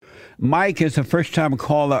Mike is a first-time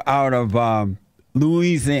caller out of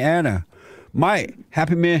Louisiana. Mike,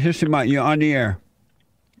 Happy Man History Month. You're on the air.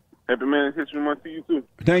 Happy Man History Month to you, too.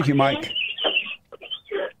 Thank you, Mike.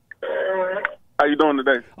 How you doing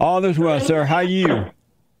today? All is well, sir. How are you?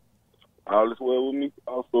 All is well with me,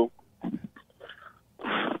 also.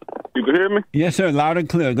 You can hear me? Yes, sir. Loud and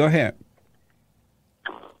clear. Go ahead.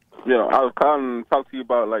 Yeah, I was calling to talk to you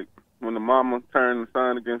about, like, when the mama turned the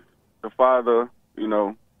son against the father, you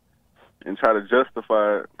know, and try to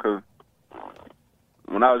justify it. Because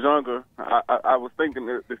when I was younger, I was thinking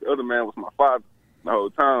that this other man was my father the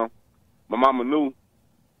whole time. My mama knew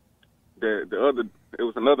that it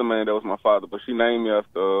was another man that was my father, but she named me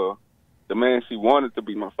after the man she wanted to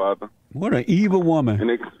be my father. What an evil woman.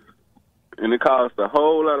 And it caused a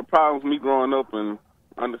whole lot of problems me growing up and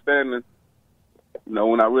understanding, you know,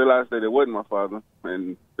 when I realized that it wasn't my father.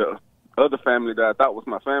 And the other family that I thought was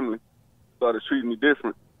my family started treating me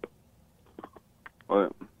different.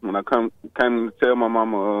 But when I came to tell my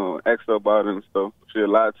mama, ask her about it and stuff, she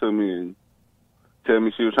lied to me and tell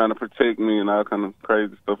me she was trying to protect me and all kind of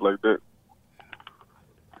crazy stuff like that.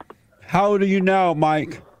 How old are you now,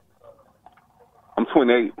 Mike? I'm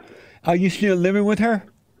 28. Are you still living with her?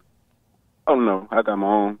 Oh, no. I got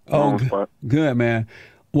my own spot. Good, man.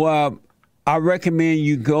 Well, I recommend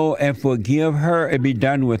you go and forgive her and be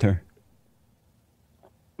done with her.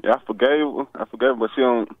 Yeah, I forgave her, but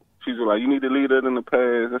she's like, you need to leave that in the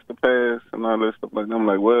past. That's the past and all that stuff like that. I'm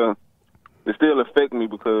like, well, it still affect me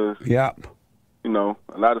because, yep, you know,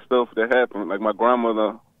 a lot of stuff that happened. Like my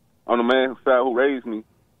grandmother on the man's side who raised me,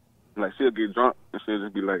 like she'll get drunk and she'll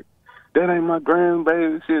just be like, that ain't my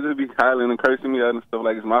grandbaby. She'll just be hollering and cursing me out and stuff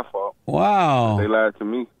like it's my fault. Wow. They lied to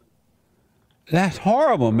me. That's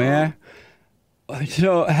horrible, man.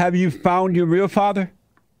 So have you found your real father?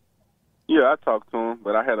 Yeah, I talked to him,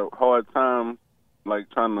 but I had a hard time, like,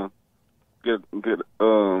 trying to get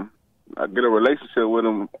a relationship with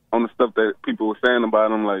him on the stuff that people were saying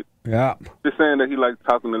about him, like, yeah, just saying that he liked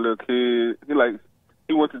talking to little kids.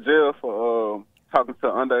 He went to jail for talking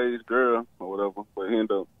to an underage girl or whatever, but he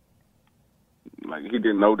ended up, like, he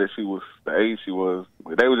didn't know that she was the age she was.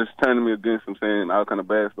 But they were just turning me against him, saying all kind of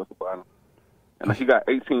bad stuff about him. And like, he got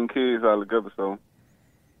 18 kids all together, so.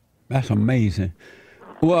 That's amazing.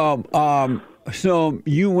 Well, so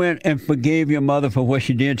you went and forgave your mother for what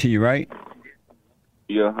she did to you, right?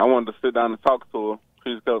 Yeah, I wanted to sit down and talk to her.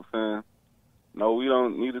 She just kept saying, no, we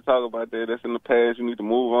don't need to talk about that. That's in the past. You need to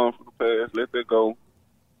move on from the past. Let that go.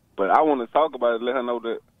 But I want to talk about it, let her know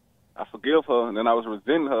that I forgive her, and then I was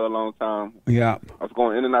resenting her a long time. Yeah. I was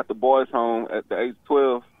going in and out the boys' home at the age of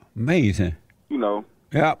 12. Amazing. You know.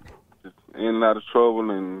 Yep. Just in and out of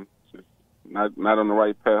trouble and just not on the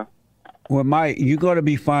right path. Well, Mike, you're going to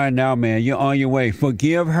be fine now, man. You're on your way.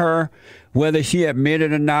 Forgive her, whether she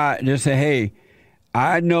admitted or not. Just say, hey,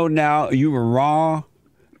 I know now you were wrong.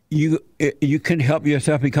 You can help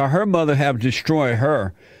yourself because her mother have destroyed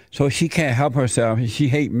her. So she can't help herself. She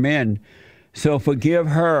hate men. So forgive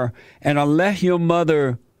her. And unless your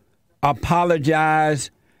mother apologize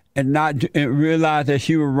and realize that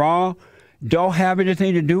she was wrong, don't have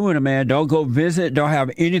anything to do with her, man. Don't go visit. Don't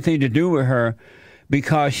have anything to do with her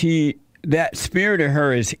because that spirit in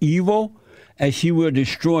her is evil and she will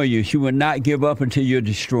destroy you. She will not give up until you're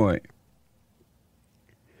destroyed.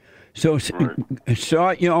 So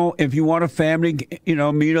start your own. If you want a family,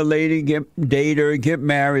 meet a lady, date her, get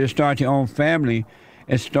married, and start your own family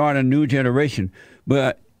and start a new generation.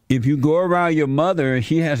 But if you go around your mother and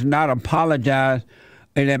she has not apologized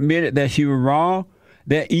and admitted that she was wrong,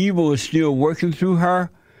 that evil is still working through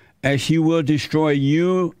her and she will destroy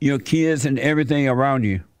you, your kids, and everything around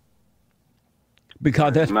you.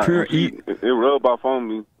 Because that's pure evil. It rubbed off on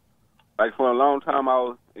me. Like, for a long time, I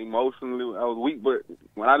was weak, but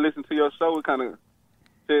when I listened to your show, it kind of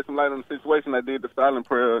shed some light on the situation. I did the silent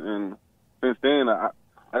prayer, and since then,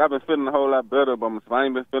 I've been feeling a whole lot better, but I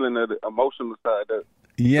ain't been feeling the emotional side, the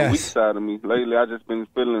weak side of me. Lately, I just been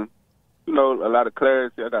feeling, a lot of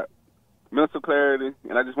clarity. I got mental clarity,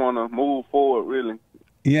 and I just want to move forward, really.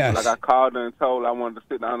 Yes. Like, I called her and told her I wanted to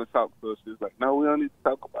sit down and talk to her. She was like, no, we don't need to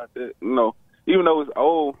talk about that. Even though it's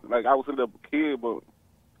old, like, I was a little kid, but,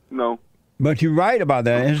 But you're right about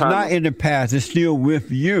that. It's not in the past. It's still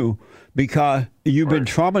with you because you've been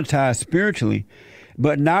traumatized spiritually.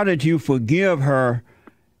 But now that you forgive her,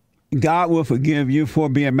 God will forgive you for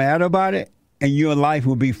being mad about it, and your life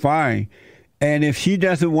will be fine. And if she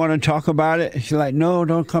doesn't want to talk about it, she's like, no,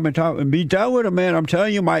 don't come and talk. And be done with her, man. I'm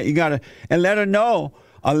telling you, Mike, you got to, and let her know,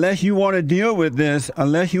 unless you want to deal with this,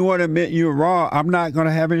 unless you want to admit you're wrong, I'm not going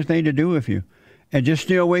to have anything to do with you. And just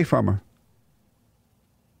stay away from her.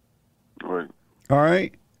 Right. All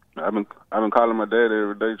right? I've been calling my dad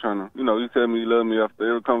every day, trying to, he tell me he love me after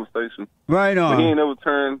every conversation. Right on. But he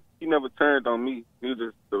never turned on me. He was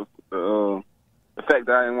just the fact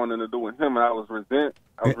that I didn't want nothing to do with him, and I was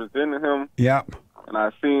resenting him. Yep. And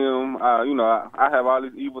I see him, I have all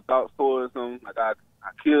these evil thoughts towards him, like I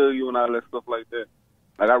kill you and all that stuff like that.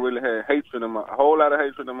 Like I really had a whole lot of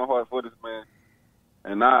hatred in my heart for this man.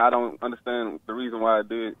 And now I don't understand the reason why I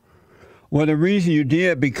did. Well, the reason you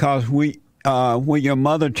did, because when your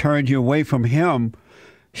mother turned you away from him,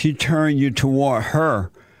 she turned you toward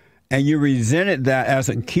her. And you resented that as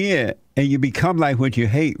a kid, and you become like what you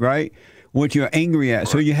hate, right? What you're angry at. Right.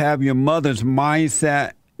 So you have your mother's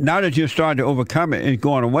mindset. Now that you're starting to overcome it, it's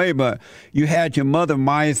going away, but you had your mother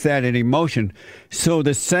mindset and emotion. So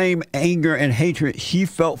the same anger and hatred she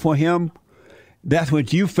felt for him, that's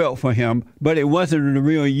what you felt for him, but it wasn't the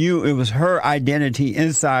real you. It was her identity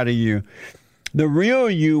inside of you. The real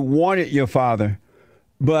you wanted your father,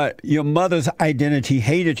 but your mother's identity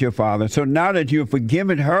hated your father. So now that you've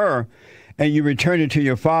forgiven her and you return it to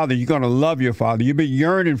your father, you're going to love your father. You've been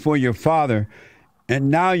yearning for your father, and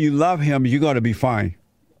now you love him, you're going to be fine.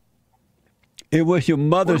 It was your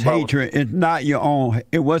mother's hatred. It's not your own.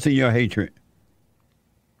 It wasn't your hatred.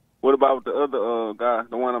 What about the other guy,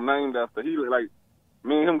 the one I'm named after? He like,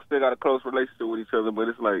 me and him still got a close relationship with each other, but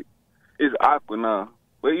it's awkward now.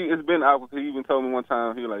 But it's been awkward. He even told me one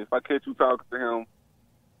time, he like, if I catch you talking to him,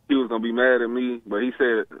 he was gonna be mad at me. But he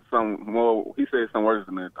said some worse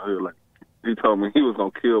than that. He told me he was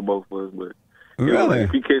gonna kill both of us. But really,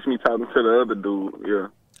 if he catch me talking to the other dude, yeah,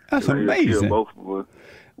 that's amazing. He'll kill both of us.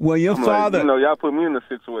 Well, your father, y'all put me in a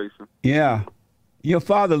situation. Yeah, your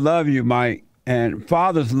father loved you, Mike, and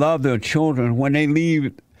fathers love their children. When they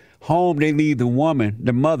leave home, they leave the woman,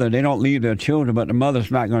 the mother. They don't leave their children, but the mother's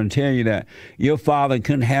not going to tell you that. Your father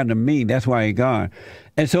couldn't handle me. That's why he gone.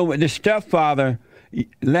 And so with the stepfather,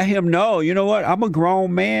 let him know, you know what? I'm a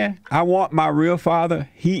grown man. I want my real father.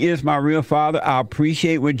 He is my real father. I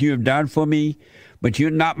appreciate what you have done for me, but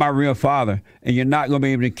you're not my real father, and you're not going to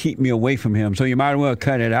be able to keep me away from him. So you might as well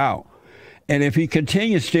cut it out. And if he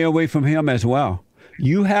continues, stay away from him as well.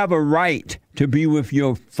 You have a right to be with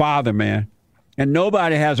your father, man. And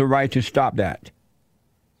nobody has a right to stop that.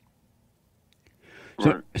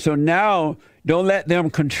 So now, don't let them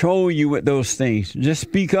control you with those things. Just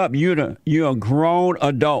speak up. You're a grown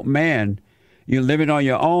adult man. You're living on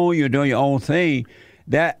your own. You're doing your own thing.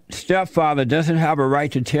 That stepfather doesn't have a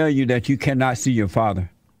right to tell you that you cannot see your father.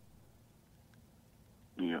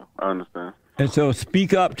 Yeah, I understand. And so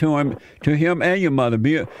speak up to him and your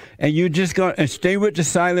mother. And you're just going to stay with the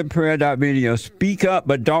silent prayer video. Speak up,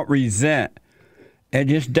 but don't resent. And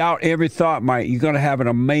just doubt every thought, Mike. You're going to have an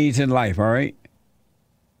amazing life, all right?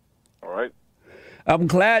 All right. I'm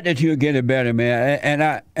glad that you're getting better,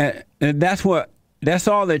 man. And that's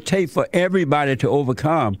all it takes for everybody to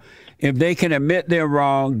overcome. If they can admit they're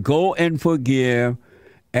wrong, go and forgive,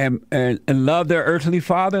 and love their earthly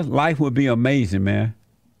father, life would be amazing, man.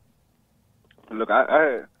 Look,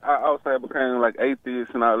 I also became like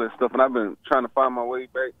atheist and all that stuff, and I've been trying to find my way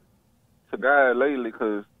back to God lately,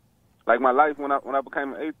 because like my life when I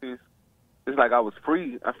became an atheist, it's like I was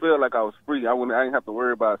free. I feel like I was free. I didn't have to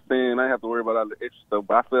worry about sin. I didn't have to worry about all the extra stuff,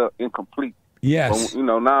 but I felt incomplete. Yes. But,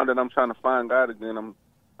 now that I'm trying to find God again,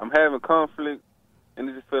 I'm having conflict, and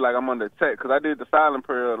it just feel like I'm under attack, because I did the silent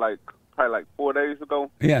prayer probably 4 days ago.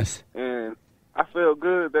 Yes. And I felt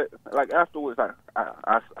good that afterwards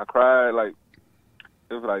I cried,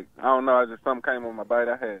 it was I don't know, something came on my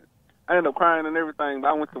body. I ended up crying and everything, but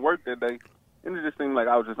I went to work that day, and it just seemed like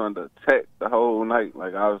I was just under attack the whole night.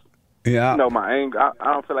 Like I was, my anger.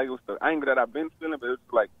 I don't feel like it was the anger that I've been feeling, but it was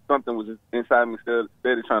like something was just inside me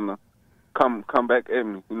steady trying to come back at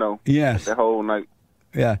me. Yes. The whole night.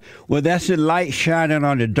 Yeah. Well, that's the light shining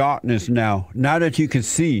on the darkness now that you can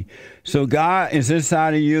see. So God is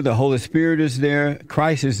inside of you. The Holy Spirit is there.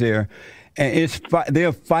 Christ is there. And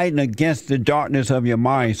they're fighting against the darkness of your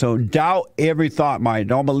mind. So doubt every thought, Mike.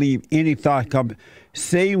 Don't believe any thought.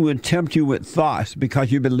 Satan will tempt you with thoughts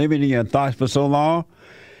because you've been living in your thoughts for so long.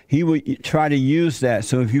 He will try to use that.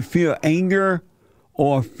 So if you feel anger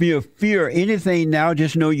or feel fear, anything now,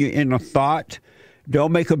 just know you're in a thought.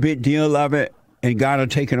 Don't make a big deal of it, and God will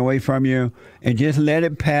take it away from you. And just let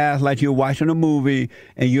it pass like you're watching a movie,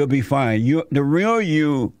 and you'll be fine. The real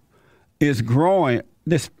you is growing.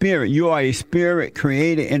 The spirit. You are a spirit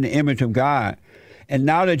created in the image of God. And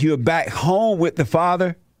now that you're back home with the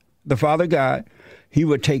Father God, He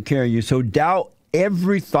will take care of you. So doubt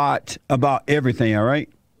every thought about everything, all right?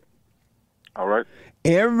 All right.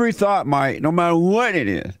 Every thought, Mike, no matter what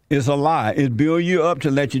it is a lie. It build you up to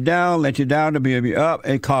let you down to build you up.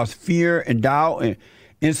 It causes fear and doubt, and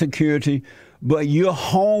insecurity, but you're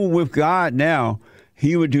home with God now.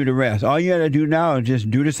 He will do the rest. All you got to do now is just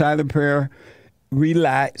do the silent prayer,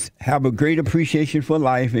 relax, have a great appreciation for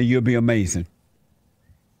life, and you'll be amazing.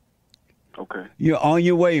 Okay. You're on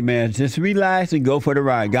your way, man. Just relax and go for the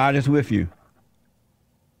ride. God is with you.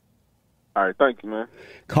 All right. Thank you, man.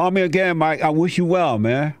 Call me again, Mike. I wish you well,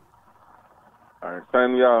 man. All right.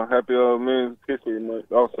 Same to y'all. Happy Men's History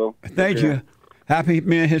Month also. Thank you. Happy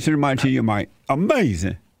Men's History Month to you, Mike.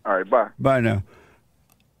 Amazing. All right. Bye. Bye now.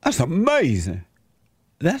 That's amazing.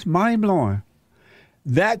 That's mind-blowing.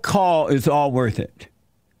 That call is all worth it.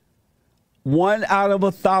 1 out of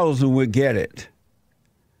 1,000 would get it.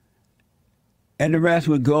 And the rest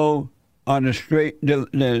would go on the straight,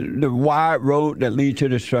 the wide road that leads to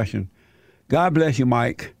destruction. God bless you,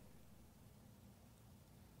 Mike.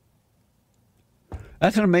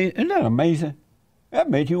 That's an amazing. Isn't that amazing? That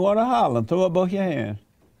made you want to holler and throw up both your hands.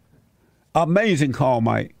 Amazing call,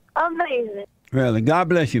 Mike. Amazing. Really. God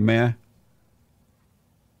bless you, man.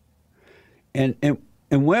 And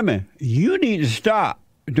women, you need to stop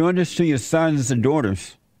doing this to your sons and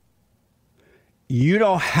daughters. You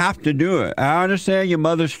don't have to do it. I understand your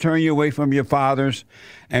mother's turn you away from your fathers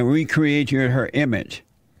and recreate you in her image.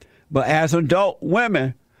 But as adult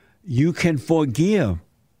women, you can forgive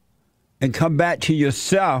and come back to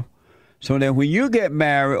yourself so that when you get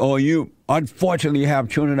married or you unfortunately have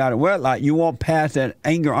children out of wedlock, you won't pass that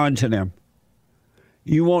anger on to them.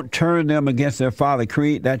 You won't turn them against their father,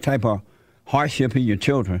 create that type of hardship in your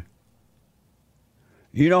children.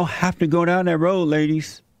 You don't have to go down that road,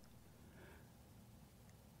 ladies.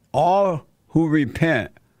 All who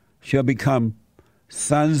repent shall become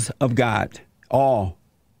sons of God. All.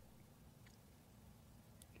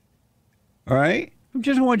 All right? I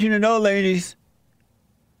just want you to know, ladies,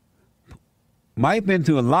 Mike been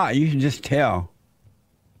through a lot. You can just tell.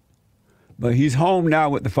 But he's home now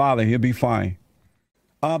with the Father. He'll be fine.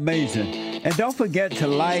 Amazing. And don't forget to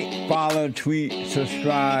like, follow, tweet,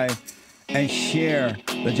 subscribe, and share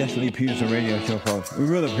the Jesse Lee Peterson radio show, folks. We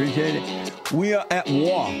really appreciate it. We are at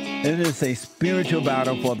war. It is a spiritual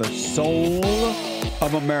battle for the soul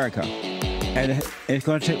of America. And it's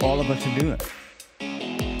going to take all of us to do it.